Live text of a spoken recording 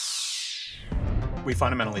We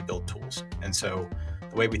fundamentally build tools. And so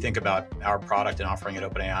the way we think about our product and offering at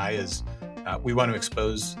OpenAI is we want to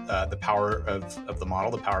expose the power of the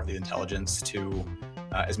model, the power of the intelligence to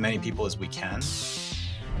as many people as we can.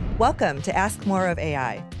 Welcome to Ask More of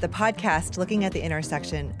AI, the podcast looking at the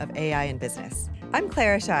intersection of AI and business. I'm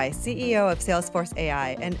Clara Shai, CEO of Salesforce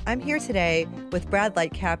AI, and I'm here today with Brad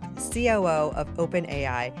Lightcap, COO of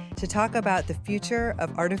OpenAI, to talk about the future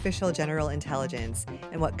of artificial general intelligence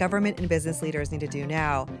and what government and business leaders need to do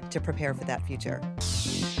now to prepare for that future.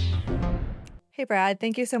 Hey, Brad,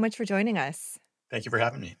 thank you so much for joining us. Thank you for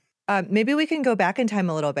having me. Maybe we can go back in time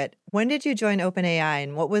a little bit. When did you join OpenAI,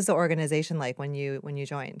 and what was the organization like when you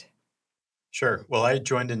joined? Sure. Well, I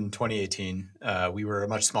joined in 2018. We were a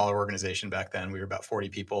much smaller organization back then. We were about 40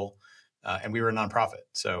 people, and we were a nonprofit.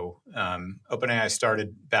 So OpenAI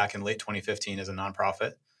started back in late 2015 as a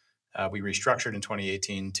nonprofit. We restructured in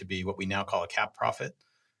 2018 to be what we now call a cap profit.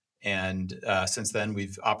 And since then,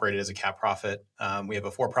 we've operated as a cap profit. We have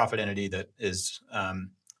a for-profit entity that is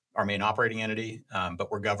our main operating entity,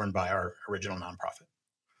 but we're governed by our original nonprofit.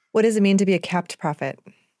 What does it mean to be a capped profit?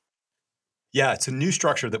 Yeah, it's a new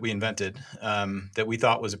structure that we invented that we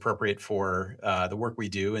thought was appropriate for the work we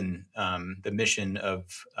do and the mission of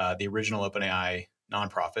the original OpenAI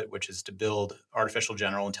nonprofit, which is to build artificial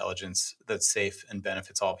general intelligence that's safe and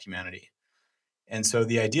benefits all of humanity. And so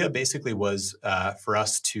the idea basically was for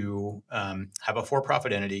us to have a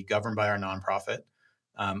for-profit entity governed by our nonprofit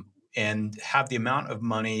and have the amount of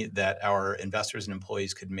money that our investors and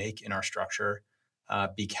employees could make in our structure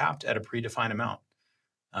be capped at a predefined amount.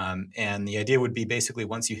 And the idea would be basically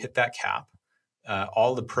once you hit that cap,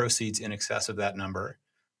 all the proceeds in excess of that number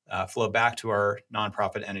flow back to our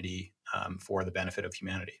nonprofit entity for the benefit of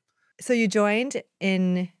humanity. So you joined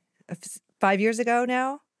in 5 years ago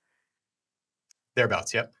now?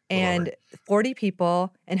 Thereabouts, yep. And 40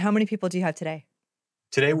 people. And how many people do you have today?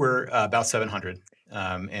 Today, we're about 700,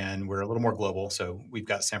 and we're a little more global. So we've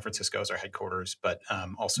got San Francisco as our headquarters, but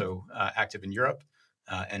also active in Europe,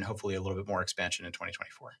 and hopefully a little bit more expansion in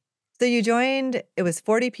 2024. So you joined, it was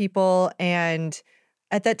 40 people. And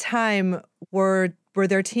at that time, were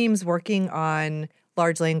there teams working on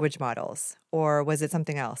large language models, or was it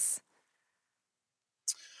something else?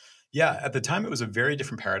 Yeah, at the time, it was a very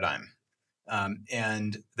different paradigm.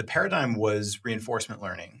 And the paradigm was reinforcement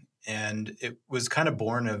learning. And it was kind of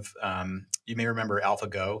born of, you may remember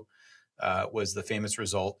AlphaGo was the famous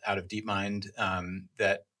result out of DeepMind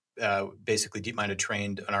that basically DeepMind had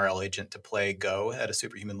trained an RL agent to play Go at a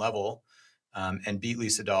superhuman level and beat Lee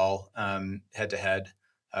Sedol head-to-head,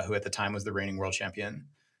 who at the time was the reigning world champion.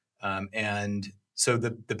 And so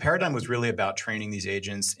the paradigm was really about training these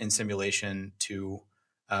agents in simulation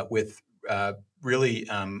with really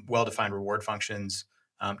well-defined reward functions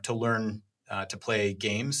to learn to play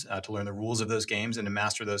games, to learn the rules of those games and to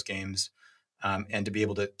master those games and to be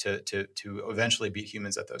able to eventually beat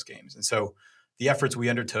humans at those games. And so the efforts we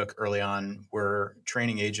undertook early on were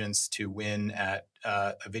training agents to win at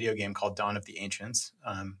a video game called Dawn of the Ancients,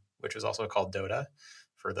 which was also called Dota,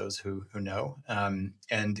 for those who know.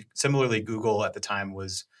 And similarly, Google at the time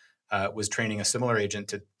was training a similar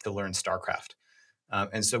agent to learn StarCraft.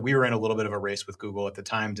 And so we were in a little bit of a race with Google at the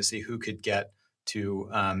time to see who could get to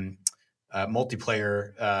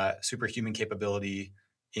multiplayer superhuman capability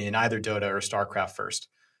in either Dota or StarCraft first.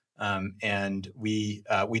 And we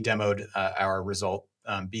demoed our result,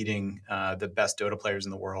 beating the best Dota players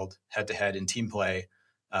in the world head to head in team play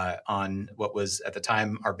on what was at the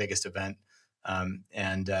time our biggest event,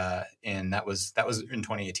 and that was in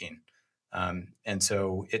 2018. And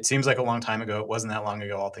so it seems like a long time ago. It wasn't that long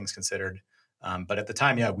ago, all things considered. But at the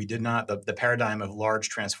time, yeah, we did not the paradigm of large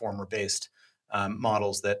transformer based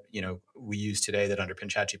models that we use today that underpin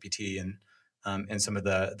ChatGPT and some of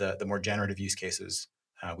the more generative use cases.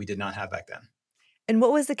 We did not have back then. And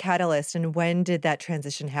what was the catalyst, and when did that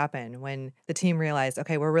transition happen, when the team realized,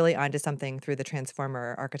 okay, we're really onto something through the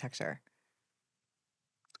transformer architecture?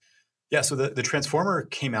 Yeah, so the transformer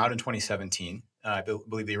came out in 2017. I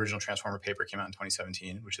believe the original transformer paper came out in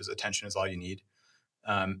 2017, which is attention is all you need.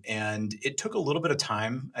 And it took a little bit of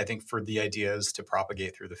time, I think, for the ideas to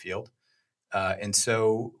propagate through the field. And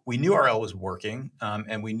so we knew RL was working,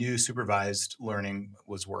 and we knew supervised learning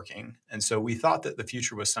was working. And so we thought that the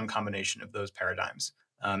future was some combination of those paradigms.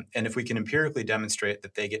 And if we can empirically demonstrate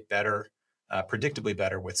that they get better, predictably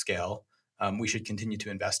better with scale, we should continue to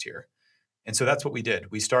invest here. And so that's what we did.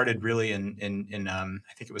 We started really in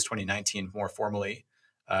I think it was 2019, more formally,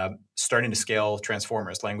 starting to scale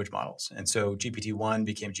transformers, language models. And so GPT-1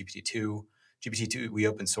 became GPT-2. GPT-2 we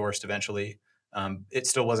open sourced eventually. It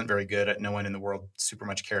still wasn't very good. No one in the world super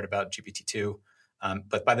much cared about GPT-2.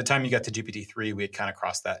 But by the time you got to GPT-3, we had kind of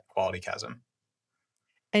crossed that quality chasm.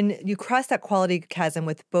 And you cross that quality chasm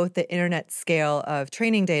with both the internet scale of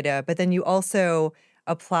training data, but then you also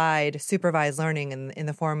applied supervised learning in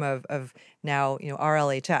the form of now,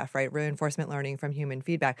 RLHF, right? Reinforcement learning from human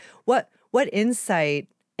feedback. What insight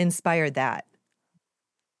inspired that?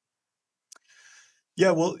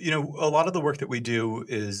 Yeah, well, a lot of the work that we do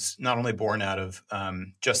is not only born out of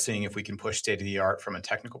just seeing if we can push state of the art from a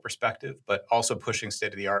technical perspective, but also pushing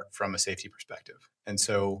state of the art from a safety perspective. And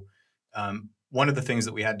so, one of the things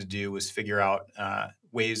that we had to do was figure out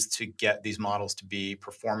ways to get these models to be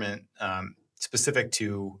performant, specific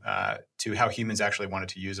to how humans actually wanted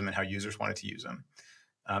to use them and how users wanted to use them.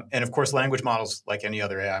 And of course, language models, like any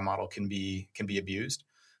other AI model, can be abused.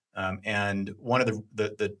 And one of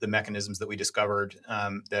the mechanisms that we discovered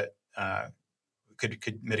that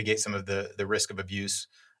could mitigate some of the risk of abuse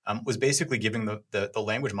was basically giving the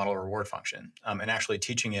language model a reward function and actually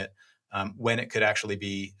teaching it when it could actually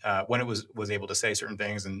be when it was able to say certain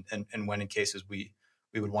things, and when in cases we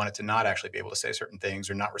would want it to not actually be able to say certain things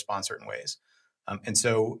or not respond certain ways. And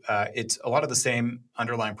so it's a lot of the same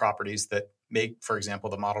underlying properties that make, for example,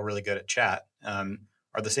 the model really good at chat.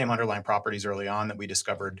 Are the same underlying properties early on that we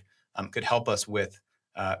discovered could help us with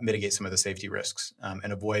mitigate some of the safety risks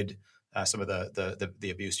and avoid some of the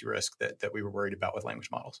abuse risk that we were worried about with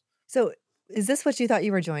language models. So is this what you thought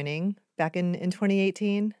you were joining back in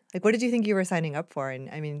 2018? Like, what did you think you were signing up for? And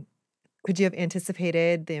I mean, could you have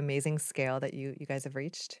anticipated the amazing scale that you guys have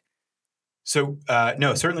reached? So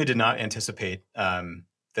no, certainly did not anticipate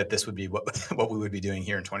that this would be what we would be doing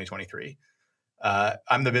here in 2023.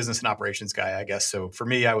 I'm the business and operations guy, I guess. So for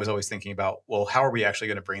me, I was always thinking about, well, how are we actually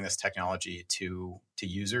going to bring this technology to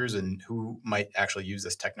users, and who might actually use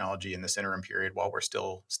this technology in this interim period while we're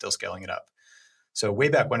still scaling it up. So way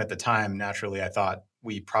back when, at the time, naturally, I thought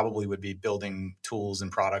we probably would be building tools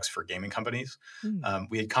and products for gaming companies.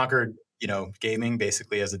 We had conquered, gaming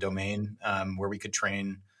basically as a domain where we could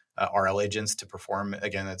train RL agents to perform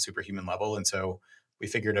again at superhuman level, and so we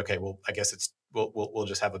figured, okay, well, I guess we'll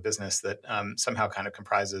just have a business that somehow kind of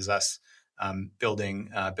comprises us building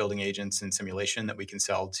agents in simulation that we can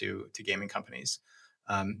sell to gaming companies.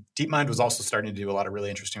 DeepMind was also starting to do a lot of really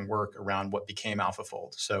interesting work around what became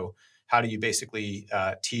AlphaFold. So how do you basically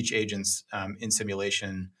teach agents in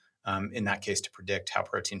simulation, in that case, to predict how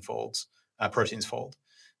proteins fold?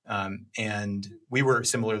 And we were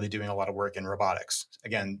similarly doing a lot of work in robotics,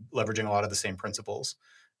 again, leveraging a lot of the same principles.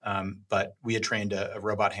 But we had trained a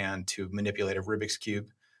robot hand to manipulate a Rubik's Cube.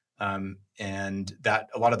 And that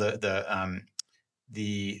a lot of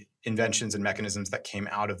the inventions and mechanisms that came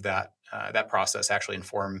out of that process actually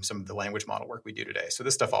inform some of the language model work we do today. So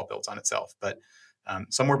this stuff all builds on itself. But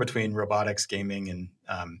somewhere between robotics, gaming,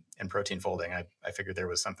 and protein folding, I figured there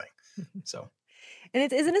was something. So.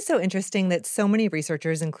 And isn't it so interesting that so many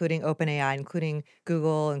researchers, including OpenAI, including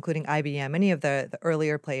Google, including IBM, many of the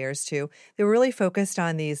earlier players too, they were really focused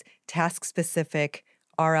on these task-specific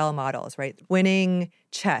RL models, right? Winning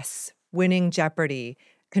chess, winning Jeopardy,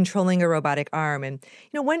 controlling a robotic arm. And,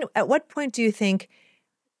 at what point do you think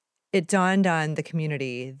it dawned on the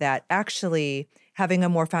community that actually having a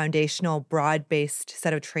more foundational, broad-based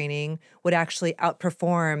set of training would actually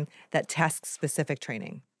outperform that task-specific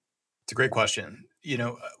training? It's a great question.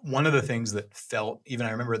 One of the things that felt, even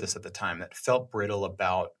I remember this at the time, that felt brittle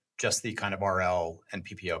about just the kind of RL and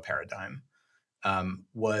PPO paradigm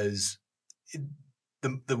was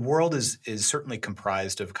the world is certainly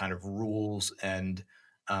comprised of kind of rules and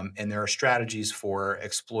there are strategies for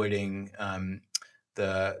exploiting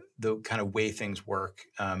the kind of way things work.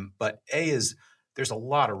 But there's a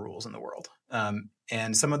lot of rules in the world,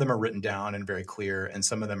 and some of them are written down and very clear, and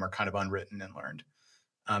some of them are kind of unwritten and learned.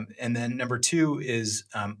 And then number two is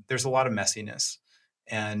there's a lot of messiness,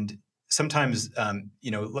 and sometimes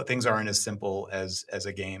things aren't as simple as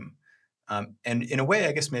a game. And in a way,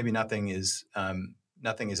 I guess maybe nothing is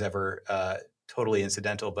ever totally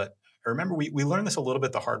incidental. But I remember we learned this a little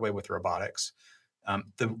bit the hard way with robotics,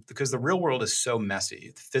 because the real world is so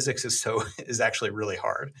messy. Physics is actually really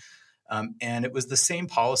hard, and it was the same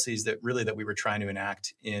policies that we were trying to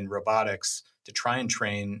enact in robotics to try and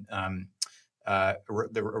train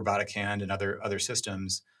the robotic hand and other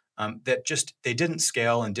systems that just they didn't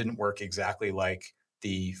scale and didn't work exactly like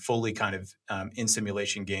the fully kind of in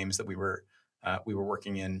simulation games that we were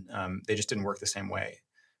working in. They just didn't work the same way,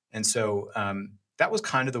 and so that was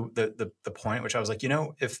kind of the point, which I was like,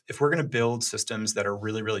 if we're going to build systems that are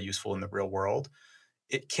really really useful in the real world,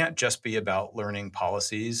 it can't just be about learning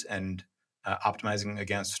policies and optimizing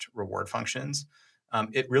against reward functions.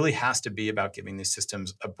 It really has to be about giving these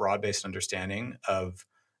systems a broad-based understanding of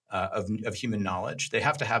of human knowledge. They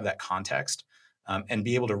have to have that context and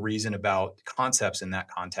be able to reason about concepts in that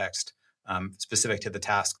context specific to the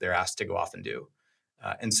task they're asked to go off and do.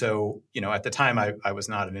 And so, at the time, I was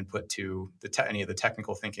not an input to any of the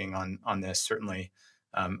technical thinking on this. Certainly,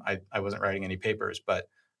 I wasn't writing any papers, but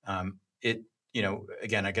it,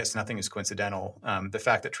 again, I guess nothing is coincidental. The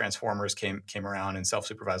fact that transformers came around and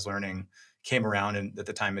self-supervised learning came around, and at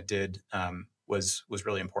the time it did, was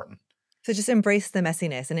really important. So just embrace the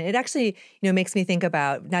messiness. And it actually, makes me think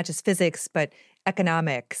about not just physics, but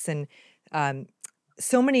economics and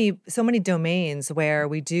so many domains where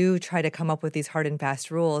we do try to come up with these hard and fast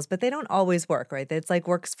rules, but they don't always work, right? It's like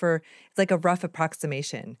it's like a rough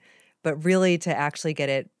approximation, but really to actually get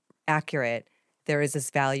it accurate, there is this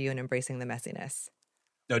value in embracing the messiness.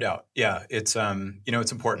 No doubt. Yeah. It's,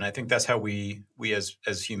 it's important. I think that's how we as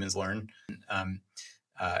humans learn.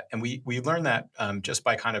 And we learn that just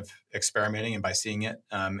by kind of experimenting and by seeing it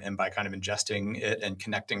and by kind of ingesting it and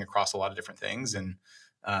connecting across a lot of different things. And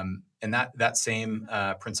that same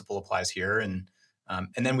principle applies here. And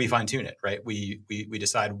then we fine tune it, right? We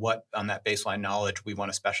decide what on that baseline knowledge we want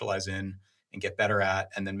to specialize in and get better at,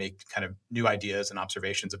 and then make kind of new ideas and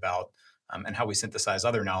observations about and how we synthesize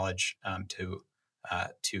other knowledge to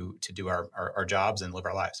do our jobs and live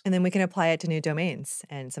our lives. And then we can apply it to new domains.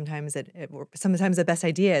 And sometimes sometimes the best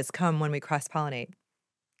ideas come when we cross-pollinate.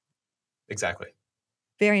 Exactly.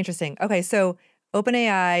 Very interesting. Okay, so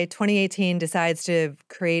OpenAI 2018 decides to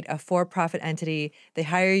create a for-profit entity. They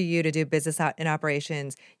hire you to do business and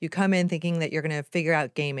operations. You come in thinking that you're going to figure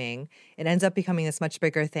out gaming. It ends up becoming this much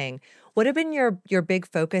bigger thing. What have been your big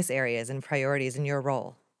focus areas and priorities in your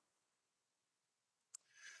role?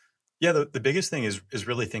 Yeah, the biggest thing is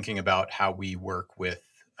really thinking about how we work with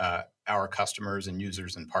our customers and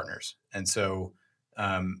users and partners. And so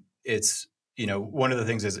it's, one of the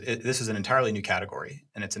things is this is an entirely new category,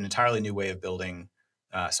 and it's an entirely new way of building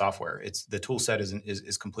software. It's the tool set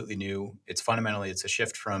is completely new. It's a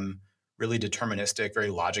shift from really deterministic, very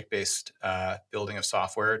logic-based building of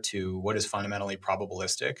software to what is fundamentally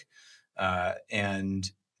probabilistic. And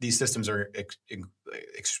these systems are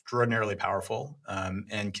extraordinarily powerful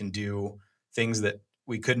and can do things that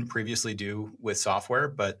we couldn't previously do with software.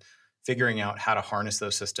 But figuring out how to harness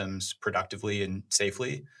those systems productively and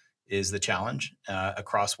safely is the challenge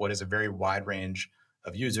across what is a very wide range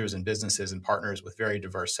of users and businesses and partners with very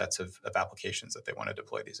diverse sets of applications that they want to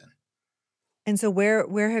deploy these in. And so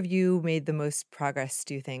where have you made the most progress,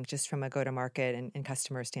 do you think, just from a go-to-market and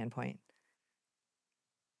customer standpoint?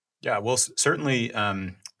 Yeah, well, certainly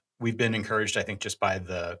we've been encouraged, I think, just by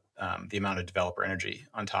the amount of developer energy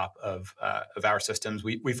on top of our systems.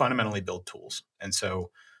 We fundamentally build tools. And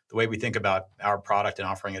so the way we think about our product and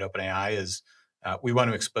offering at OpenAI is we want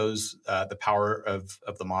to expose the power of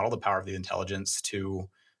the model, the power of the intelligence to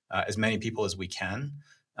as many people as we can.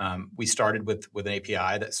 We started with an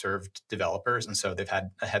API that served developers, and so they've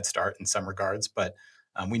had a head start in some regards. But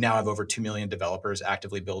we now have over 2 million developers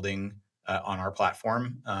actively building on our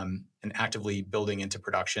platform and actively building into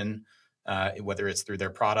production, whether it's through their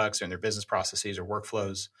products or in their business processes or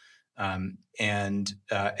workflows. And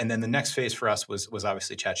then the next phase for us was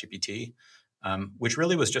obviously ChatGPT, which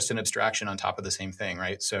really was just an abstraction on top of the same thing,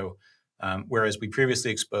 right? So whereas we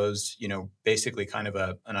previously exposed, basically kind of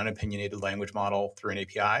an unopinionated language model through an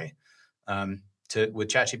API, with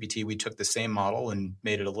ChatGPT, we took the same model and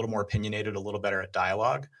made it a little more opinionated, a little better at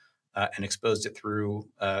dialogue, and exposed it through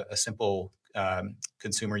a simple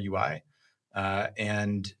consumer UI.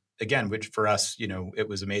 And again, which for us, it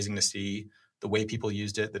was amazing to see the way people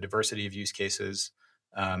used it, the diversity of use cases.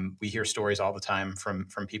 We hear stories all the time from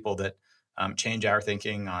people that change our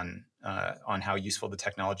thinking on how useful the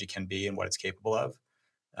technology can be and what it's capable of.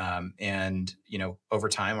 And over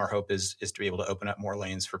time, our hope is to be able to open up more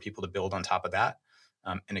lanes for people to build on top of that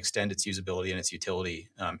and extend its usability and its utility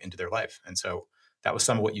into their life. And so that was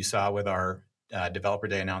some of what you saw with our Developer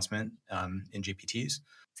Day announcement in GPTs.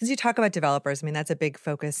 Since you talk about developers, I mean, that's a big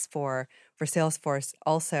focus for Salesforce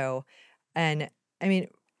also. And I mean,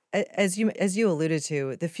 as you alluded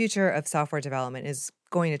to, the future of software development is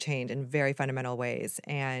going to change in very fundamental ways.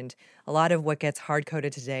 And a lot of what gets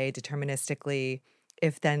hard-coded today, deterministically,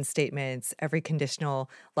 if-then statements, every conditional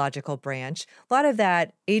logical branch, a lot of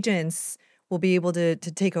that agents will be able to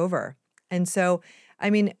take over. And so, I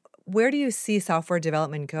mean, where do you see software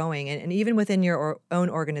development going? And even within your own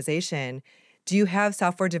organization, do you have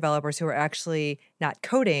software developers who are actually not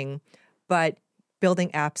coding, but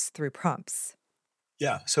building apps through prompts?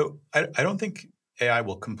 Yeah. So I don't think AI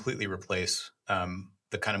will completely replace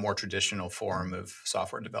the kind of more traditional form of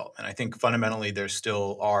software development. I think fundamentally there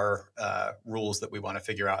still are rules that we want to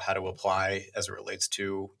figure out how to apply as it relates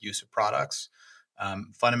to use of products.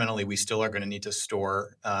 Fundamentally, we still are going to need to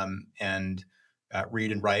store and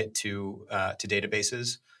read and write to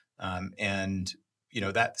databases, and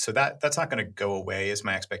that's not going to go away is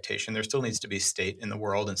my expectation. There still needs to be state in the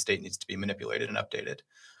world, and state needs to be manipulated and updated.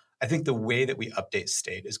 I think the way that we update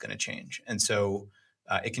state is going to change, and so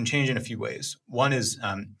it can change in a few ways. One is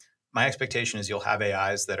my expectation is you'll have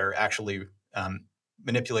AIs that are actually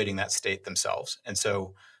manipulating that state themselves, and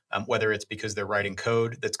so whether it's because they're writing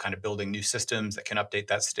code that's kind of building new systems that can update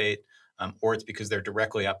that state, or it's because they're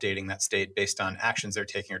directly updating that state based on actions they're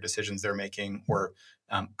taking or decisions they're making, or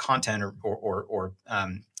content or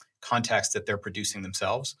context that they're producing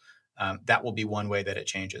themselves. That will be one way that it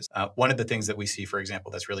changes. One of the things that we see, for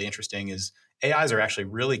example, that's really interesting is AIs are actually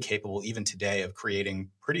really capable even today of creating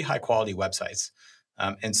pretty high quality websites.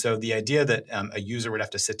 And so the idea that a user would have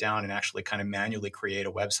to sit down and actually kind of manually create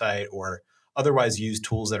a website or otherwise use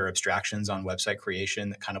tools that are abstractions on website creation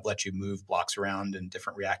that kind of let you move blocks around and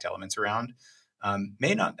different React elements around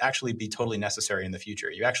may not actually be totally necessary in the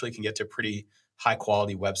future. You actually can get to pretty high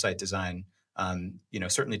quality website design.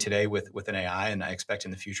 Certainly today with an AI, and I expect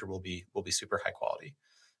in the future will be super high quality.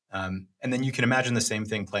 And then you can imagine the same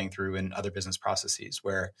thing playing through in other business processes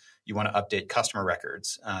where you want to update customer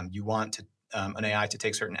records. You want an AI to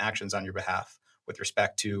take certain actions on your behalf with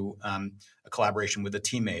respect to a collaboration with a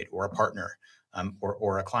teammate or a partner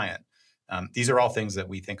or a client. These are all things that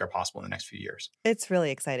we think are possible in the next few years. It's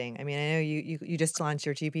really exciting. I mean, I know you just launched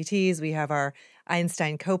your GPTs. We have our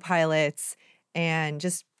Einstein copilots, and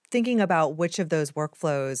just thinking about which of those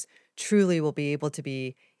workflows truly will be able to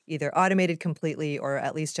be either automated completely or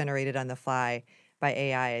at least generated on the fly by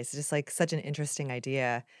AI is just like such an interesting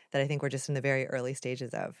idea that I think we're just in the very early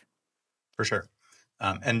stages of. For sure.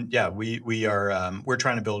 And yeah, we're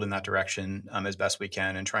trying to build in that direction as best we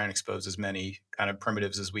can and try and expose as many kind of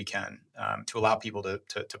primitives as we can to allow people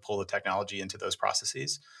to pull the technology into those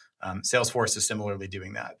processes. Salesforce is similarly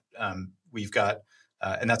doing that. We've got,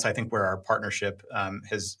 and that's I think where our partnership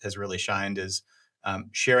has really shined is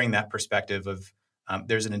sharing that perspective of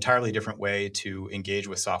there's an entirely different way to engage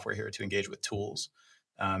with software here, to engage with tools,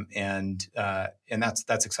 and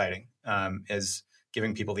that's exciting. As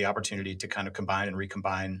giving people the opportunity to kind of combine and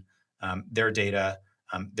recombine their data,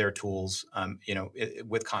 their tools,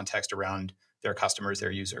 with context around their customers,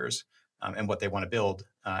 their users, and what they want to build,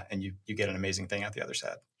 and you get an amazing thing out the other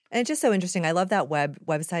side. And it's just so interesting. I love that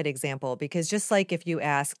website example because just like if you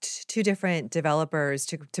asked two different developers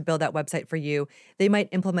to build that website for you, they might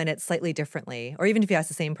implement it slightly differently. Or even if you ask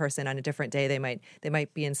the same person on a different day, they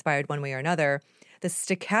might be inspired one way or another. The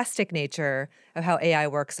stochastic nature of how AI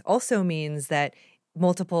works also means that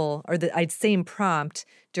the same prompt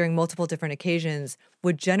during multiple different occasions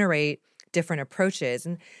would generate different approaches.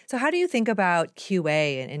 And so how do you think about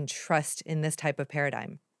QA and trust in this type of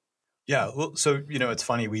paradigm? Yeah, well, so it's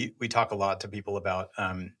funny. We talk a lot to people about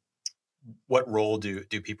what role do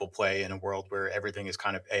people play in a world where everything is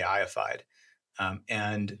kind of AI-ified,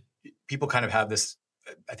 and people kind of have this,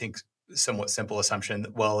 I think, somewhat simple assumption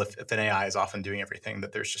that, well, if an AI is often doing everything,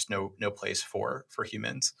 that there's just no place for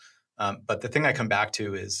humans. But the thing I come back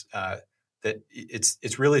to is that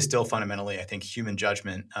it's really still fundamentally, I think, human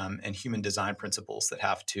judgment and human design principles that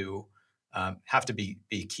have to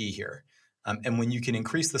be key here. And when you can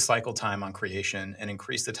increase the cycle time on creation and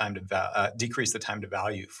increase the time to decrease the time to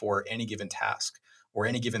value for any given task or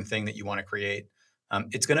any given thing that you want to create,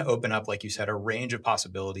 it's going to open up, like you said, a range of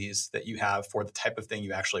possibilities that you have for the type of thing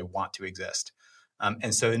you actually want to exist.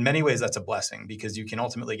 And so in many ways, that's a blessing because you can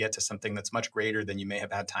ultimately get to something that's much greater than you may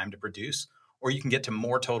have had time to produce, or you can get to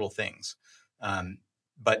more total things.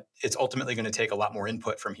 But it's ultimately going to take a lot more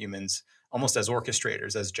input from humans, almost as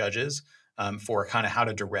orchestrators, as judges, for kind of how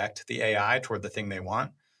to direct the AI toward the thing they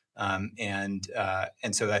want. And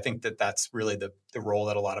so I think that's really the role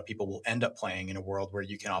that a lot of people will end up playing in a world where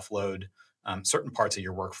you can offload certain parts of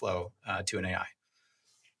your workflow to an AI.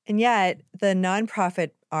 And yet, the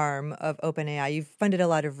nonprofit arm of OpenAI, you've funded a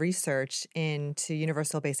lot of research into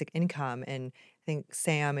universal basic income. And I think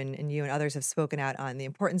Sam and you and others have spoken out on the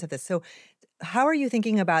importance of this. So how are you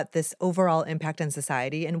thinking about this overall impact on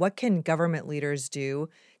society? And what can government leaders do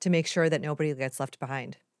to make sure that nobody gets left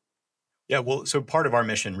behind? Yeah, well, so part of our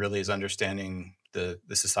mission really is understanding the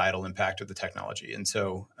societal impact of the technology. And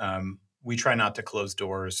so we try not to close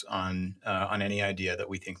doors on any idea that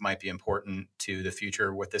we think might be important to the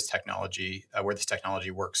future with this technology, where this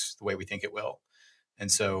technology works the way we think it will.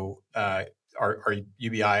 And so our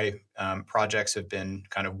UBI projects have been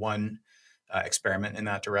kind of one experiment in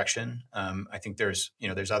that direction. I think there's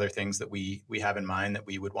other things that we have in mind that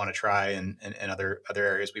we would want to try, and other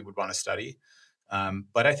areas we would want to study.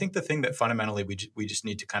 But I think the thing that fundamentally we just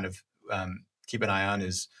need to kind of keep an eye on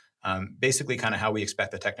is basically kind of how we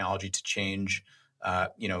expect the technology to change,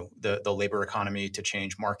 the labor economy, to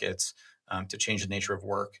change markets, to change the nature of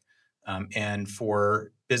work, and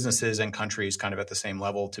for businesses and countries kind of at the same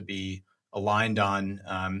level to be aligned on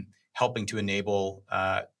helping to enable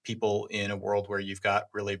people in a world where you've got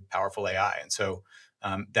really powerful AI. And so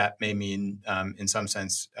that may mean, in some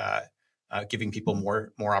sense, giving people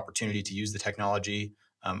more opportunity to use the technology.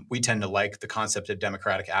 We tend to like the concept of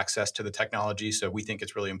democratic access to the technology. So we think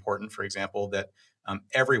it's really important, for example, that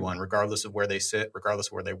everyone, regardless of where they sit, regardless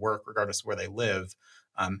of where they work, regardless of where they live,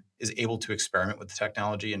 is able to experiment with the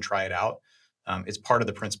technology and try it out. It's part of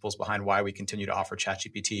the principles behind why we continue to offer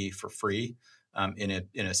ChatGPT for free in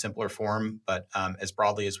a simpler form, but as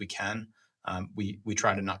broadly as we can. We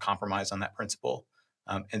try to not compromise on that principle.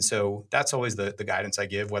 And so that's always the guidance I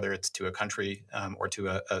give, whether it's to a country or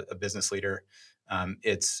to a business leader.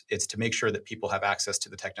 It's to make sure that people have access to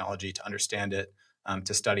the technology, to understand it,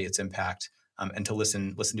 to study its impact, and to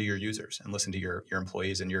listen to your users and listen to your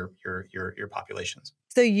employees and your populations.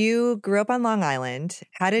 So you grew up on Long Island.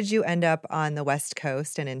 How did you end up on the West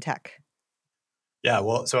Coast and in tech? Yeah,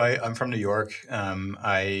 well, so I'm from New York.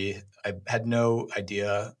 I had no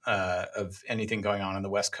idea of anything going on the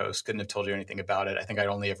West Coast. Couldn't have told you anything about it. I think I'd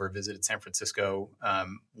only ever visited San Francisco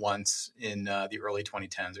once in the early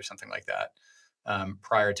 2010s or something like that,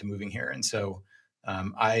 prior to moving here. And so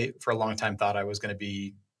I, for a long time, thought I was going to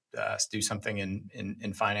be do something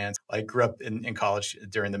in finance. I grew up in college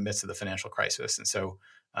during the midst of the financial crisis, and so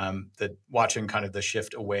watching kind of the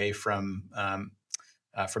shift away from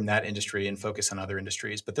that industry and focus on other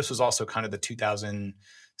industries. But this was also kind of the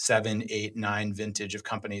 2007, 8, 9 vintage of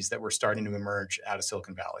companies that were starting to emerge out of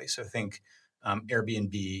Silicon Valley. So think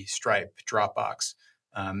Airbnb, Stripe, Dropbox,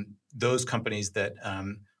 those companies that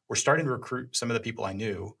were starting to recruit some of the people I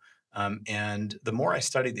knew. And the more I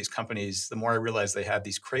studied these companies, the more I realized they had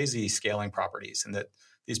these crazy scaling properties, and that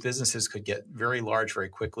these businesses could get very large very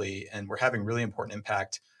quickly and were having really important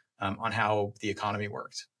impact on how the economy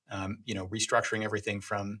worked. Restructuring everything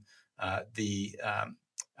from how the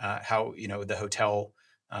hotel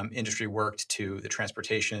industry worked to the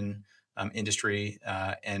transportation industry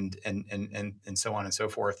and so on and so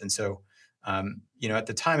forth. And so at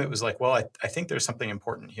the time it was like, well, I think there's something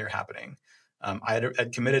important here happening.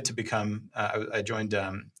 I'd committed to become. I joined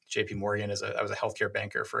J.P. Morgan I was a healthcare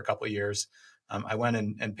banker for a couple of years. I went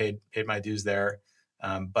and paid my dues there.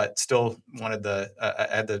 But still wanted I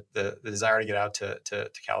had the desire to get out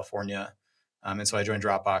to California. And so I joined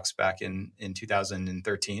Dropbox back in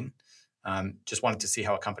 2013. Just wanted to see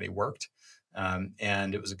how a company worked.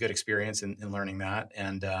 And it was a good experience in learning that.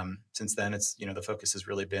 And since then, it's, the focus has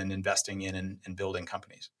really been investing in and building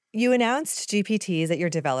companies. You announced GPTs at your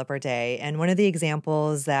developer day. And one of the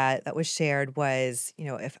examples that was shared was,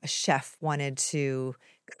 if a chef wanted to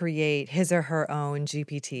create his or her own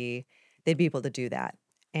GPT, they'd be able to do that.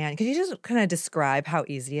 And could you just kind of describe how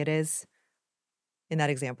easy it is in that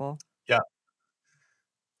example? Yeah.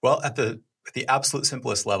 Well, at the absolute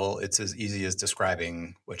simplest level, it's as easy as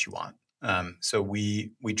describing what you want. So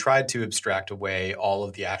we tried to abstract away all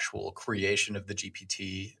of the actual creation of the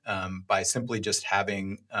GPT by simply just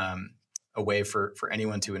having a way for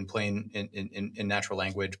anyone to, in natural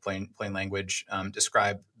language, plain language,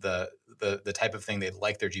 describe the type of thing they'd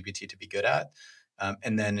like their GPT to be good at.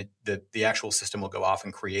 And then the actual system will go off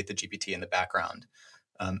and create the GPT in the background.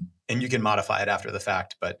 And you can modify it after the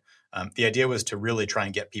fact. But the idea was to really try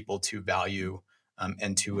and get people to value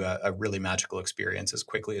and to a really magical experience as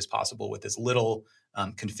quickly as possible with as little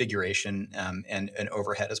configuration and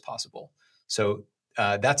overhead as possible. So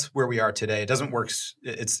that's where we are today. It doesn't work.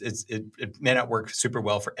 It may not work super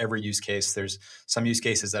well for every use case. There's some use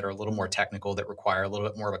cases that are a little more technical that require a little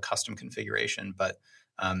bit more of a custom configuration. But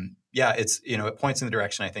it points in the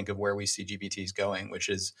direction, I think, of where we see GPTs going, which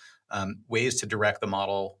is ways to direct the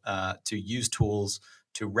model, to use tools,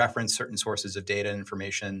 to reference certain sources of data and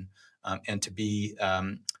information, and to be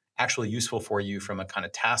actually useful for you from a kind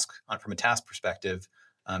of task perspective,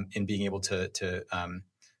 in being able to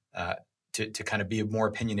kind of be more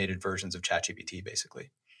opinionated versions of ChatGPT,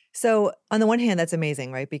 basically. So on the one hand, that's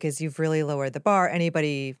amazing, right? Because you've really lowered the bar.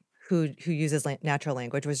 Anybody who uses natural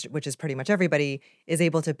language, which is pretty much everybody, is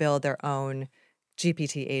able to build their own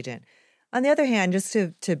GPT agent. On the other hand, just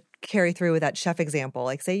to carry through with that chef example,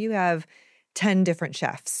 like say you have 10 different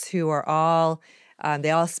chefs who are all,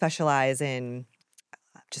 they all specialize in,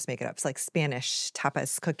 just make it up, it's like Spanish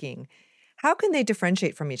tapas cooking. How can they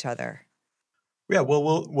differentiate from each other? Yeah,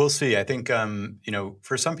 well, we'll see. I think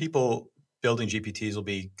for some people, building GPTs will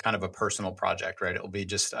be kind of a personal project, right? It'll be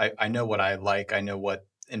just I know what I like, I know what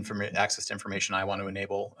access to information I want to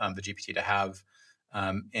enable the GPT to have,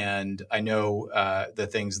 and I know the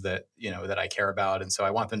things that that I care about, and so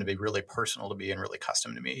I want them to be really personal to me and really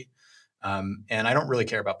custom to me. And I don't really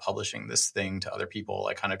care about publishing this thing to other people.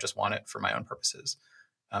 I kind of just want it for my own purposes.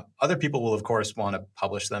 Other people will, of course, want to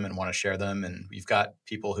publish them and want to share them. And we've got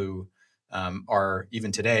people who are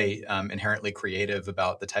even today inherently creative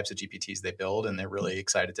about the types of GPTs they build, and they're really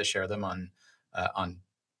excited to share them on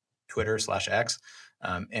Twitter/X.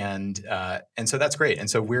 And so that's great. And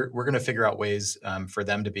so we're going to figure out ways for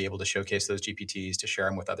them to be able to showcase those GPTs, to share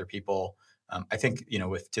them with other people. I think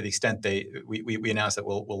to the extent we announced that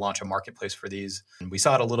we'll launch a marketplace for these. And we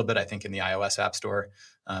saw it a little bit, I think, in the iOS App Store.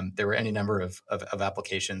 There were any number of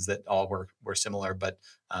applications that all were similar, but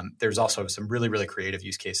there's also some really, really creative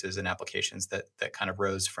use cases and applications that kind of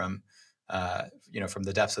rose from from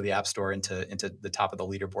the depths of the App Store into the top of the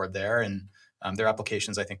leaderboard there. And there are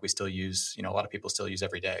applications I think we still use, a lot of people still use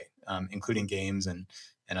every day, including games and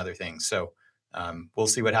other things. So we'll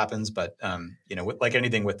see what happens, but like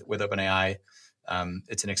anything with OpenAI,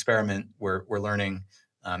 it's an experiment. We're learning,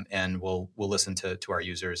 and we'll listen to our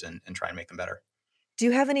users and try and make them better. Do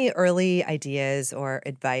you have any early ideas or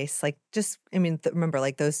advice? Like remember,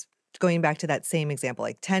 like those, going back to that same example,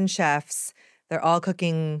 like 10 chefs, they're all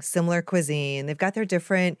cooking similar cuisine. They've got their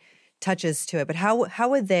different touches to it, but how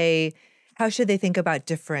should they think about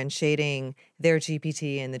differentiating their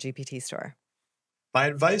GPT in the GPT store? My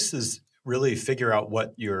advice is really figure out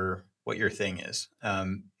what your thing is.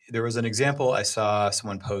 There was an example I saw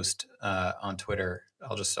someone post on Twitter. I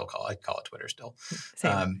call it Twitter still.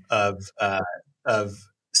 Of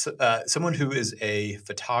someone who is a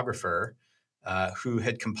photographer who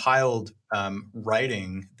had compiled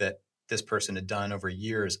writing that this person had done over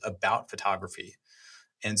years about photography.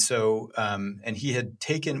 And so, and he had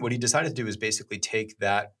what he decided to do is basically take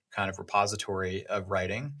that kind of repository of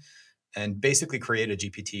writing and basically create a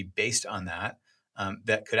GPT based on that,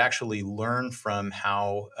 that could actually learn from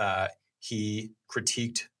how he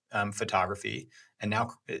critiqued photography, and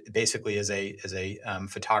now basically is a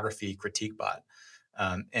photography critique bot.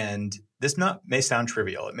 And this may sound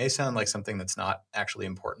trivial. It may sound like something that's not actually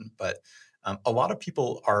important, but a lot of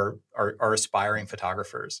people are aspiring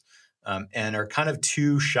photographers. And are kind of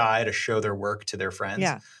too shy to show their work to their friends,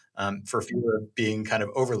 for fear of being kind of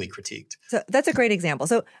overly critiqued. So that's a great example.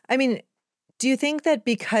 So, do you think that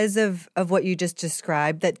because of what you just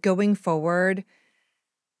described, that going forward,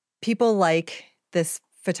 people like this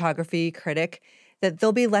photography critic, that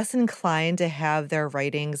they'll be less inclined to have their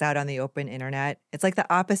writings out on the open internet? It's like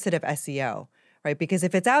the opposite of SEO, right? Because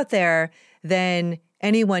if it's out there, then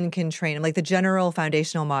anyone can train them. Like the general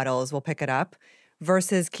foundational models will pick it up,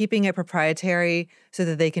 versus keeping it proprietary so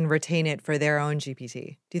that they can retain it for their own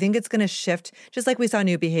GPT. Do you think it's going to shift, just like we saw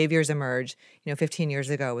new behaviors emerge, 15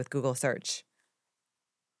 years ago with Google search?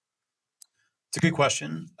 It's a good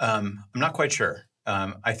question. I'm not quite sure.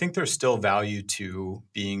 I think there's still value to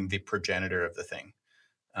being the progenitor of the thing.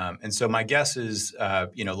 And so my guess is,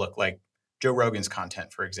 look, like Joe Rogan's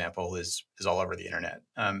content, for example, is all over the internet.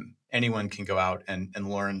 Anyone can go out and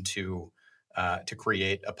learn to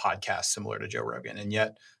create a podcast similar to Joe Rogan, and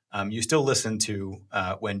yet you still listen to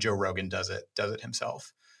when Joe Rogan does it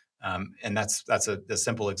himself. And that's a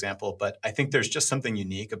simple example, but I think there's just something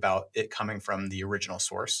unique about it coming from the original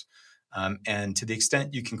source. And to the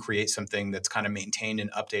extent you can create something that's kind of maintained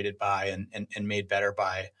and updated by and made better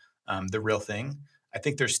by the real thing, I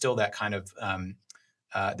think there's still that kind of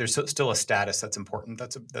there's still a status that's important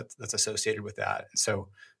that's associated with that. And so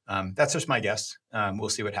that's just my guess. We'll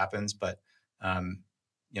see what happens, but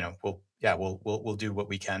we'll do what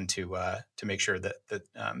we can to make sure that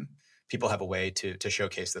people have a way to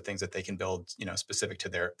showcase the things that they can build, specific to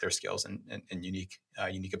their skills and unique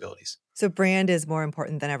abilities. So brand is more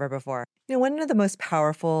important than ever before. One of the most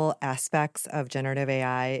powerful aspects of generative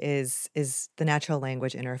AI is the natural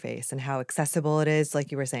language interface and how accessible it is.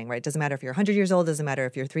 Like you were saying, right? It doesn't matter if you're 100 years old, doesn't matter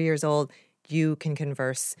if you're 3 years old, you can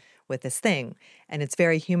converse with this thing, and it's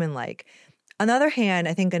very human-like. On the other hand,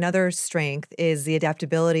 I think another strength is the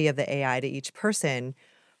adaptability of the AI to each person,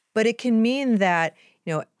 but it can mean that,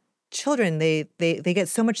 children, they get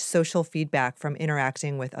so much social feedback from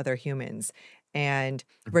interacting with other humans, and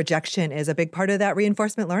rejection is a big part of that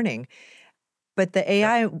reinforcement learning. But the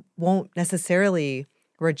AI won't necessarily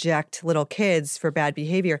reject little kids for bad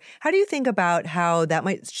behavior. How do you think about how that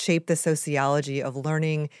might shape the sociology of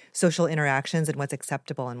learning social interactions and what's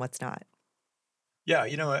acceptable and what's not? Yeah,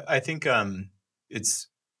 I think it's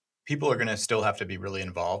people are going to still have to be really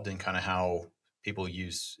involved in kind of how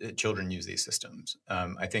children use these systems.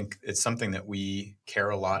 I think it's something that we care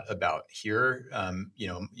a lot about here.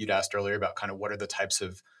 You'd asked earlier about kind of what are the types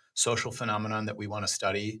of social phenomenon that we want to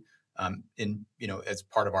study as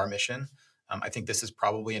part of our mission. I think this is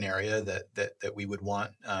probably an area that we would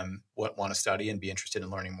want to study and be interested in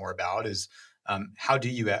learning more about is how do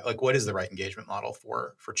you what is the right engagement model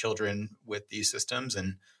for children with these systems,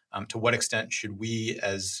 and to what extent should we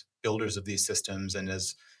as builders of these systems and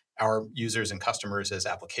as our users and customers as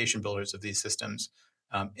application builders of these systems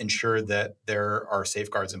ensure that there are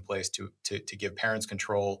safeguards in place to give parents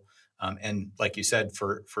control, and like you said,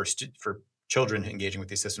 for children engaging with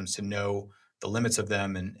these systems to know the limits of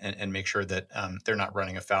them and make sure that they're not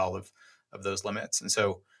running afoul of those limits. And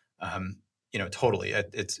so, totally,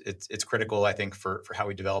 it's critical, I think, for how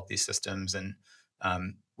we develop these systems. And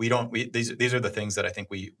these are the things that I think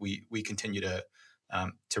we continue to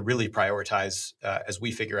really prioritize as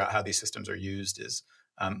we figure out how these systems are used. Is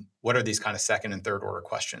what are these kind of second and third order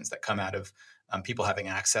questions that come out of people having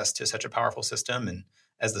access to such a powerful system, and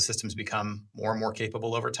as the systems become more and more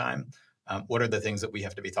capable over time, what are the things that we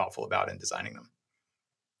have to be thoughtful about in designing them?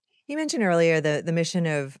 You mentioned earlier the mission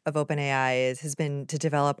of OpenAI has been to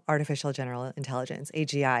develop artificial general intelligence,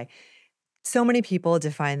 AGI. So many people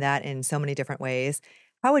define that in so many different ways.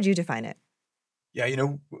 How would you define it? Yeah,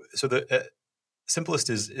 so the simplest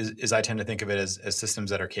is I tend to think of it as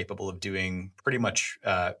systems that are capable of doing pretty much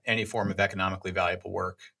any form of economically valuable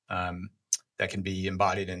work that can be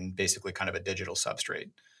embodied in basically kind of a digital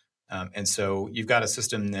substrate. And so you've got a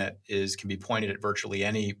system that can be pointed at virtually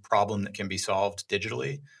any problem that can be solved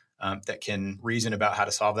digitally, that can reason about how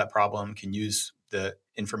to solve that problem, can use the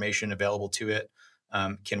information available to it,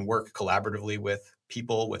 can work collaboratively with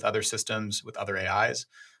people, with other systems, with other AIs,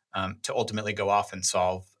 to ultimately go off and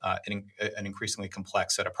solve an increasingly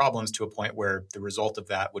complex set of problems to a point where the result of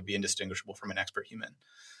that would be indistinguishable from an expert human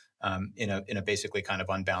in a basically kind of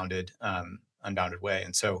unbounded way.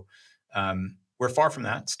 And so we're far from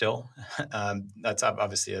that still. That's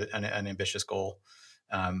obviously an ambitious goal,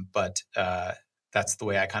 but that's the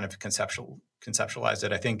way I kind of conceptualize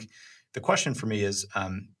it. I think the question for me is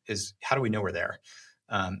how do we know we're there?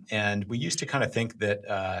 And we used to kind of think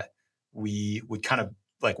that we would kind of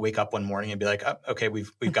like wake up one morning and be like, oh, okay,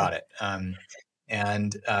 we've got it.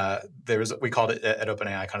 And we called it at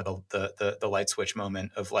OpenAI kind of the light switch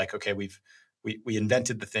moment of like, okay, we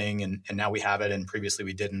invented the thing and now we have it, and previously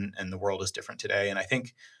we didn't, and the world is different today. And I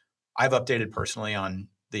think I've updated personally on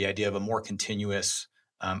the idea of a more continuous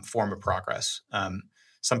form of progress.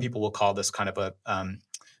 Some people will call this kind of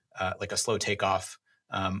like a slow takeoff,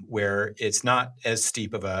 where it's not as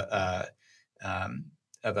steep of a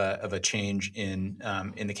change in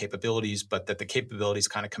the capabilities, but that the capabilities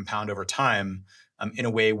kind of compound over time in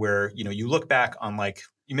a way where you look back on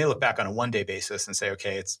you may look back on a one-day basis and say,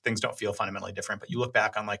 okay, things don't feel fundamentally different, but you look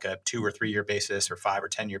back on like a 2 or 3 year basis or 5 or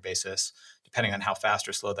 10 year basis, depending on how fast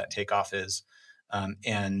or slow that takeoff is,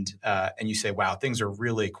 and you say, wow, things are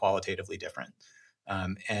really qualitatively different.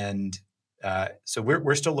 So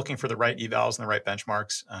we're still looking for the right evals and the right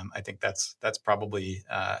benchmarks. I think that's probably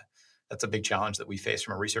that's a big challenge that we face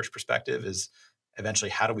from a research perspective, is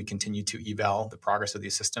eventually how do we continue to eval the progress of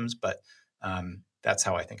these systems? But that's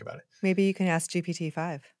how I think about it. Maybe you can ask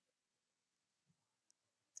GPT-5.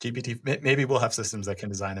 Maybe we'll have systems that can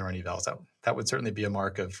design their own evals. That would certainly be a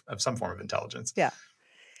mark of some form of intelligence. Yeah.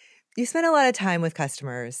 You spend a lot of time with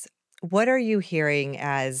customers. What are you hearing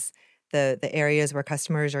as the areas where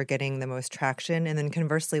customers are getting the most traction? And then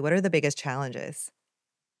conversely, what are the biggest challenges?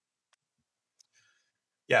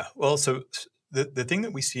 Yeah, well, so the thing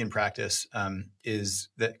that we see in practice is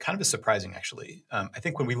that kind of is surprising, actually. I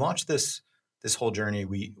think when we launched this whole journey,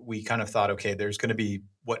 we kind of thought, okay, there's going to be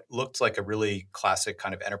what looked like a really classic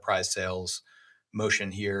kind of enterprise sales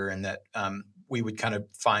motion here, and that we would kind of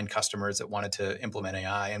find customers that wanted to implement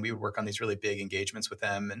AI, and we would work on these really big engagements with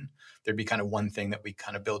them, and there'd be kind of one thing that we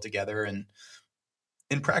kind of build together. And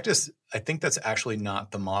in practice, I think that's actually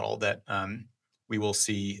not the model that we will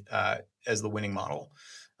see as the winning model.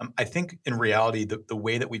 I think in reality, the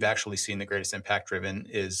way that we've actually seen the greatest impact driven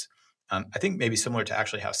is, I think maybe similar to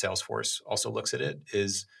actually how Salesforce also looks at it,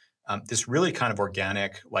 is this really kind of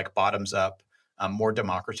organic, like bottoms up, more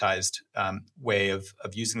democratized way of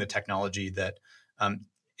using the technology that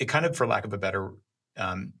it kind of, for lack of a better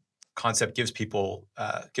concept, gives people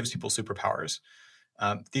superpowers.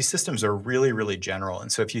 These systems are really, really general,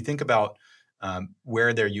 and so if you think about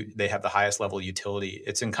where they have the highest level of utility,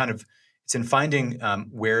 it's in finding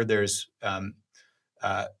where there's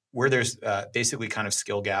basically kind of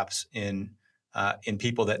skill gaps in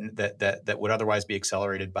people that would otherwise be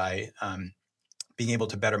accelerated by being able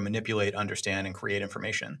to better manipulate, understand, and create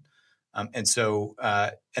information. And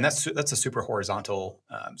that's a super horizontal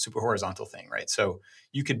thing, right? So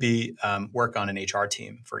you could be work on an HR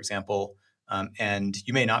team, for example, and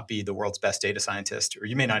you may not be the world's best data scientist, or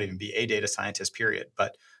you may not even be a data scientist, period.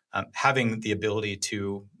 But having the ability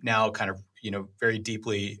to now kind of very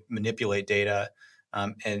deeply manipulate data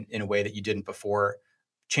and in a way that you didn't before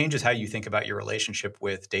changes how you think about your relationship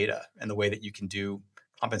with data and the way that you can do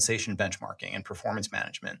compensation benchmarking and performance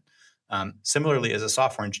management. Similarly, as a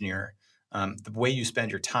software engineer, the way you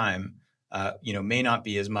spend your time, may not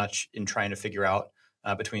be as much in trying to figure out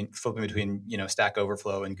flipping between Stack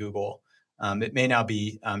Overflow and Google. It may now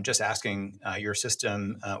be just asking your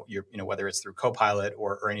system, whether it's through Copilot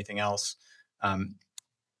or anything else,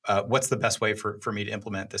 what's the best way for me to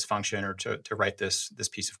implement this function or to write this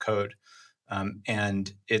piece of code,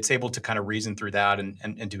 and it's able to kind of reason through that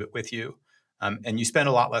and do it with you. And you spend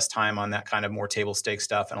a lot less time on that kind of more table stakes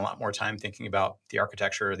stuff and a lot more time thinking about the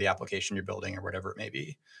architecture or the application you're building or whatever it may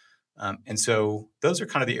be. And so those are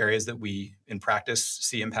kind of the areas that we, in practice,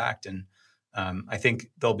 see impact. And I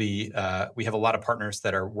think we have a lot of partners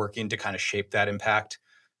that are working to kind of shape that impact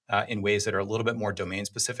in ways that are a little bit more domain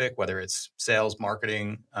specific, whether it's sales,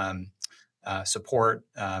 marketing, support,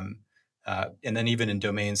 and then even in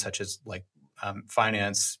domains such as like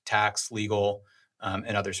finance, tax, legal,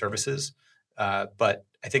 and other services. But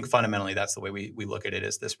I think fundamentally that's the way we look at it,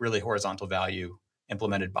 is this really horizontal value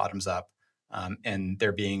implemented bottoms up, and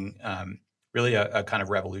there being really a kind of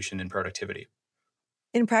revolution in productivity.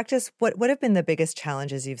 In practice, what have been the biggest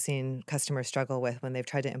challenges you've seen customers struggle with when they've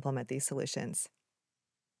tried to implement these solutions?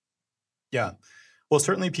 Yeah. Well,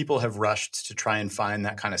 certainly people have rushed to try and find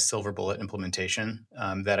that kind of silver bullet implementation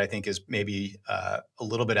that I think is maybe a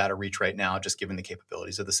little bit out of reach right now, just given the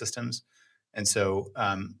capabilities of the systems. And so,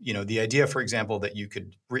 the idea, for example, that you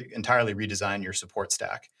could entirely redesign your support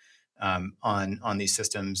stack on these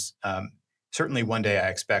systems. Certainly, one day I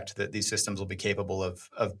expect that these systems will be capable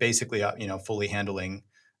of basically, fully handling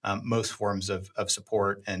most forms of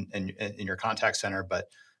support and in your contact center. But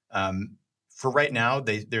for right now,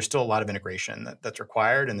 there's still a lot of integration that's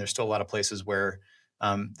required, and there's still a lot of places where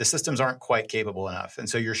the systems aren't quite capable enough. And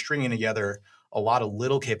so you're stringing together a lot of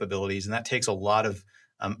little capabilities, and that takes a lot of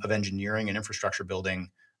engineering and infrastructure building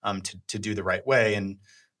to do the right way. And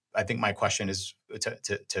I think my question is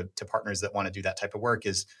to partners that want to do that type of work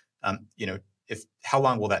is, how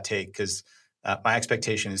long will that take? Because my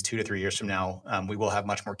expectation is 2 to 3 years from now, we will have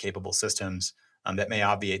much more capable systems that may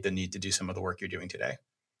obviate the need to do some of the work you're doing today.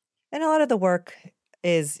 And a lot of the work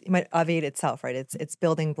it might obviate itself, right? It's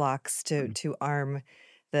building blocks to arm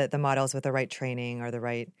the models with the right training or the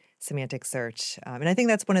right semantic search. And I think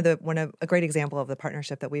that's a great example of the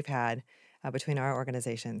partnership that we've had between our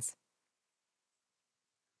organizations.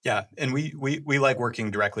 Yeah, and we like working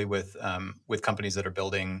directly with companies that are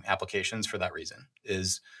building applications for that reason.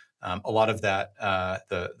 Is a lot of that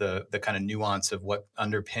the kind of nuance of what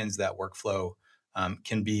underpins that workflow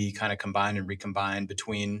can be kind of combined and recombined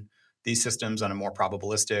between these systems on a more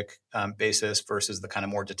probabilistic basis versus the kind of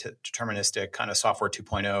more deterministic kind of software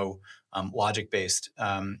 2.0 logic-based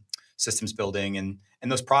systems building, and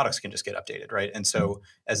those products can just get updated, right? And so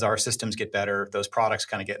as our systems get better, those products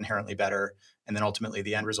kind of get inherently better, and then ultimately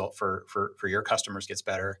the end result for your customers gets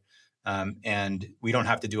better. And we don't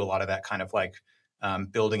have to do a lot of that kind of like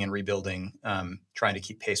building and rebuilding, trying to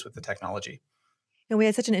keep pace with the technology. And we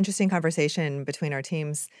had such an interesting conversation between our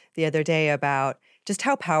teams the other day about just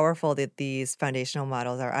how powerful these foundational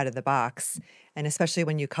models are out of the box. And especially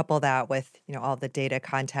when you couple that with, all the data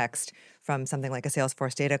context from something like a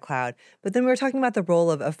Salesforce Data Cloud. But then we were talking about the role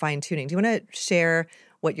of fine tuning. Do you want to share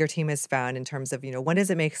what your team has found in terms of, when does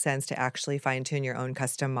it make sense to actually fine tune your own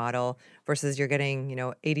custom model versus you're getting,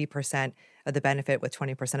 80% of the benefit with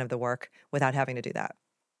 20% of the work without having to do that?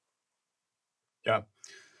 Yeah.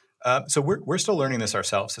 So we're still learning this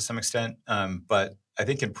ourselves to some extent, but I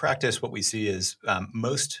think in practice, what we see is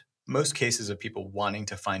most cases of people wanting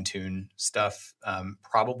to fine tune stuff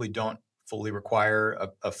probably don't fully require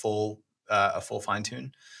a full fine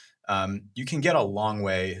tune. You can get a long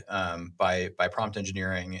way by prompt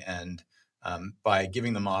engineering and by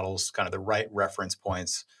giving the models kind of the right reference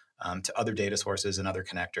points to other data sources and other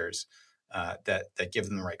connectors that give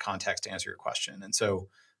them the right context to answer your question. And so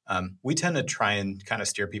we tend to try and kind of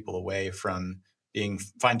steer people away from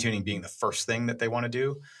fine-tuning being the first thing that they want to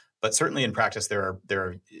do. But certainly in practice, there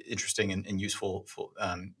are interesting and useful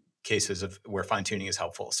cases of where fine-tuning is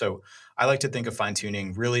helpful. So I like to think of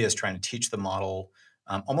fine-tuning really as trying to teach the model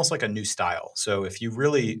almost like a new style. So if you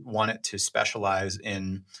really want it to specialize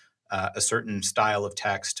in a certain style of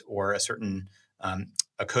text or a certain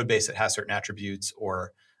a code base that has certain attributes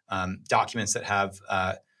or documents that have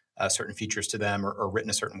certain features to them or written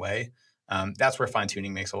a certain way. That's where fine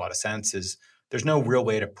tuning makes a lot of sense. Is there's no real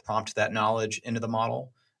way to prompt that knowledge into the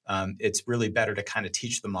model. It's really better to kind of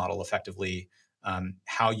teach the model effectively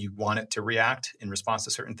how you want it to react in response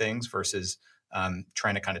to certain things versus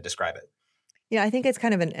trying to kind of describe it. Yeah, I think it's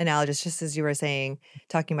kind of an analogous, just as you were saying,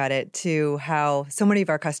 talking about it, to how so many of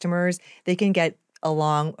our customers, they can get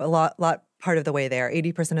along a lot part of the way there,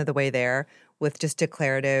 80% of the way there with just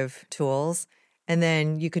declarative tools. And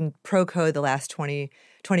then you can pro code the last 20%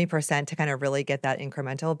 to kind of really get that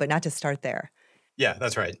incremental, but not to start there. Yeah,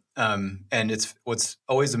 that's right. And it's what's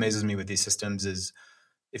always amazes me with these systems is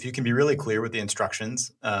if you can be really clear with the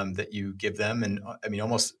instructions that you give them, and I mean,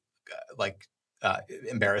 almost like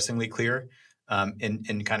embarrassingly clear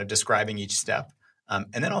in kind of describing each step.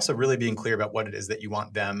 And then also really being clear about what it is that you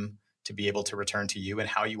want them to be able to return to you and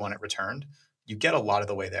how you want it returned. You get a lot of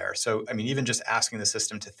the way there. So, I mean, even just asking the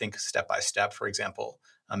system to think step by step, for example,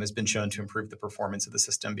 has been shown to improve the performance of the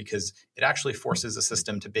system because it actually forces the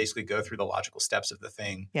system to basically go through the logical steps of the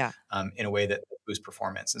thing Yeah. in a way that boosts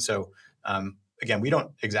performance. And so, again, we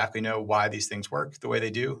don't exactly know why these things work the way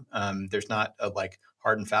they do. There's not a like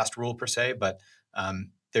hard and fast rule per se, but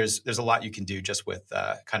there's a lot you can do just with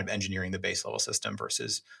kind of engineering the base level system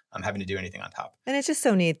versus having to do anything on top. And it's just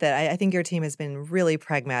so neat that I think your team has been really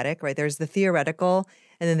pragmatic, right? There's the theoretical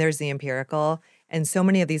and then there's the empirical. And so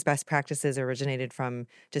many of these best practices originated from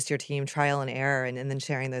just your team trial and error and then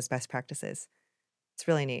sharing those best practices. It's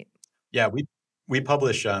really neat. Yeah, we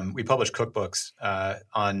publish cookbooks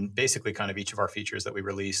on basically kind of each of our features that we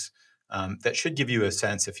release that should give you a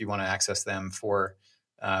sense if you want to access them for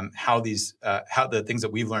how the things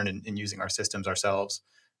that we've learned in using our systems ourselves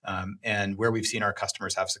and where we've seen our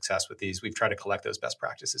customers have success with these. We've tried to collect those best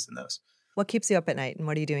practices in those. What keeps you up at night and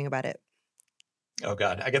what are you doing about it? Oh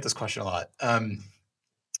God, I get this question a lot.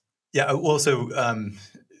 Yeah, well, so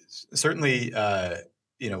certainly,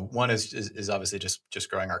 one is obviously just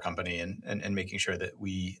growing our company and making sure that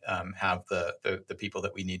we have the people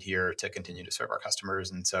that we need here to continue to serve our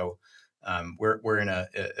customers. And so we're in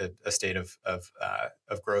a state of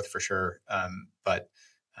growth for sure, but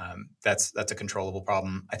that's a controllable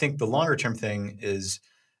problem. I think the longer term thing is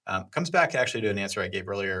comes back actually to an answer I gave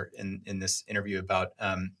earlier in this interview about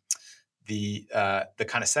the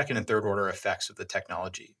kind of second and third order effects of the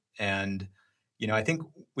technology. And I think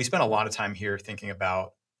we spent a lot of time here thinking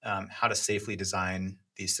about how to safely design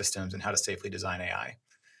these systems and how to safely design AI.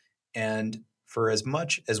 And for as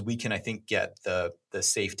much as we can, I think, get the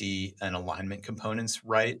safety and alignment components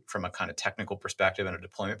right from a kind of technical perspective and a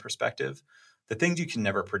deployment perspective, the things you can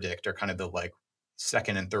never predict are kind of the like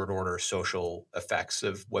second and third order social effects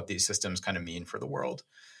of what these systems kind of mean for the world.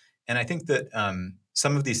 And I think that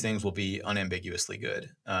some of these things will be unambiguously good,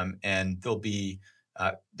 and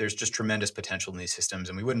there's just tremendous potential in these systems,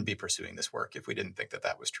 and we wouldn't be pursuing this work if we didn't think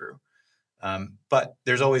that was true. But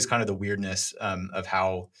there's always kind of the weirdness of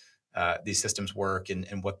how these systems work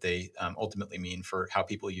and what they ultimately mean for how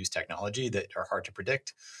people use technology that are hard to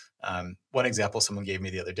predict. One example someone gave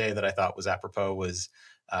me the other day that I thought was apropos was,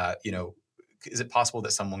 is it possible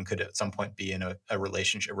that someone could at some point be in a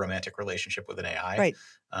romantic relationship with an AI? Right.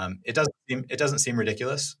 It doesn't seem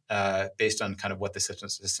ridiculous based on kind of what the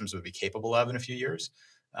systems would be capable of in a few years.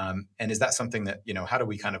 And is that something that, how do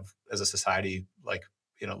we kind of as a society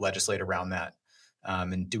legislate around that?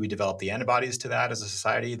 And do we develop the antibodies to that as a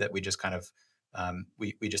society that we just kind of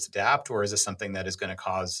we just adapt, or is this something that is going to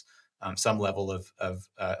cause some level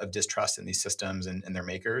of distrust in these systems and their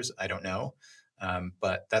makers? I don't know.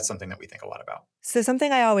 But that's something that we think a lot about. So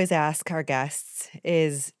something I always ask our guests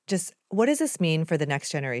is just, what does this mean for the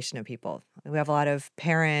next generation of people? We have a lot of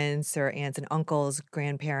parents or aunts and uncles,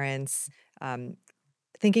 grandparents,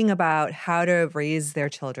 thinking about how to raise their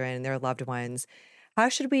children, their loved ones. How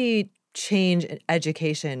should we change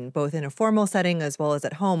education, both in a formal setting as well as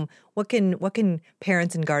at home? What can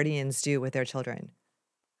parents and guardians do with their children?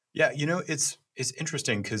 Yeah, it's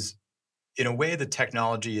interesting because in a way, the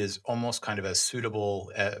technology is almost kind of as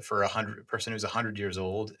suitable for a person who's 100 years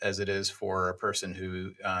old as it is for a person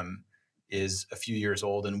who is a few years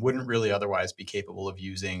old and wouldn't really otherwise be capable of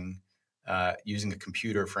using a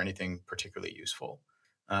computer for anything particularly useful.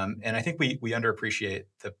 And I think we underappreciate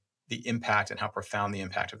the impact and how profound the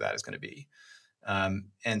impact of that is going to be.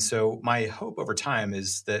 And so my hope over time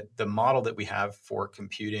is that the model that we have for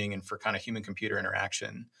computing and for kind of human-computer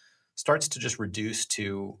interaction starts to just reduce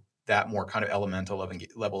to that more kind of elemental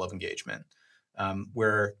level of engagement,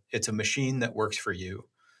 where it's a machine that works for you.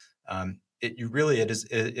 It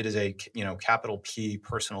is a capital P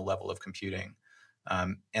personal level of computing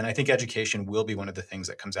And I think education will be one of the things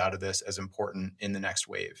that comes out of this as important in the next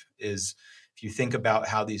wave. Is if you think about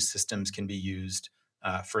how these systems can be used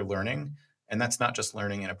for learning, and that's not just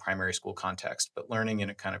learning in a primary school context, but learning in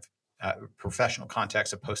a kind of professional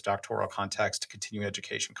context, a postdoctoral context, continuing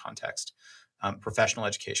education context, professional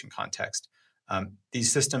education context.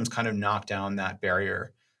 These systems kind of knock down that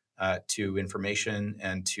barrier to information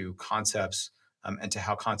and to concepts and to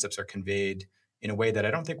how concepts are conveyed in a way that I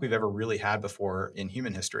don't think we've ever really had before in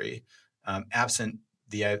human history, absent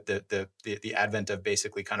the advent of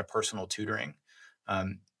basically kind of personal tutoring.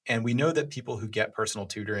 And we know that people who get personal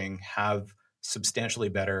tutoring have substantially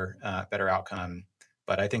better outcome.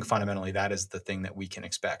 But I think fundamentally that is the thing that we can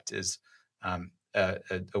expect is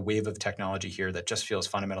a wave of technology here that just feels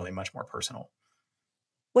fundamentally much more personal.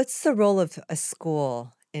 What's the role of a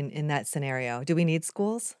school in that scenario? Do we need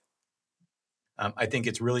schools? I think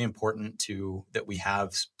it's really important that we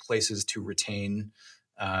have places to retain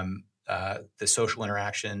the social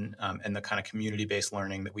interaction and the kind of community-based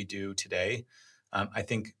learning that we do today. I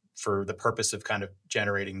think for the purpose of kind of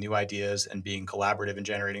generating new ideas and being collaborative in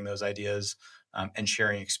generating those ideas and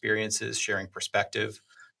sharing experiences, sharing perspective,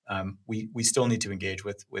 we still need to engage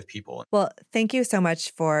with people. Well, thank you so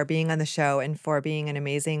much for being on the show and for being an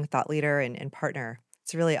amazing thought leader and partner.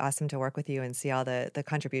 It's really awesome to work with you and see all the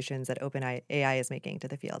contributions that OpenAI is making to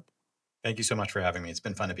the field. Thank you so much for having me. It's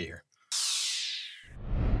been fun to be here.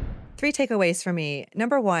 3 takeaways for me.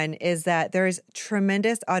 Number 1 is that there's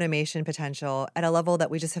tremendous automation potential at a level that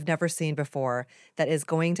we just have never seen before that is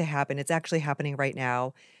going to happen. It's actually happening right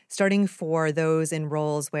now, starting for those in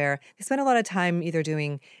roles where they spend a lot of time either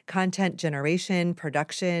doing content generation,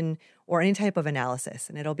 production, or any type of analysis.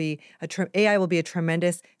 And AI will be a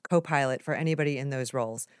tremendous co-pilot for anybody in those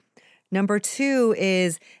roles. Number 2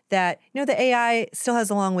 is that, the AI still has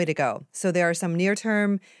a long way to go. So there are some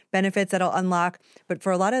near-term benefits that'll unlock, but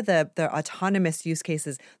for a lot of the autonomous use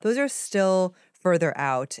cases, those are still further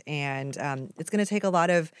out, and it's going to take a lot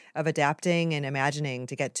of adapting and imagining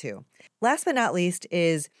to get to. Last but not least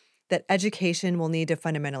is that education will need to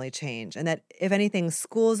fundamentally change, and that, if anything,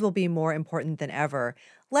 schools will be more important than ever,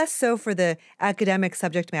 less so for the academic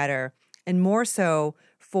subject matter and more so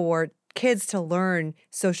for kids to learn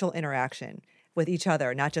social interaction with each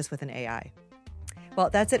other, not just with an AI. Well,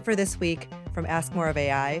 that's it for this week from Ask More of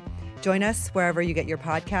AI. Join us wherever you get your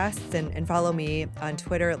podcasts and follow me on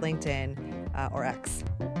Twitter, LinkedIn, or X.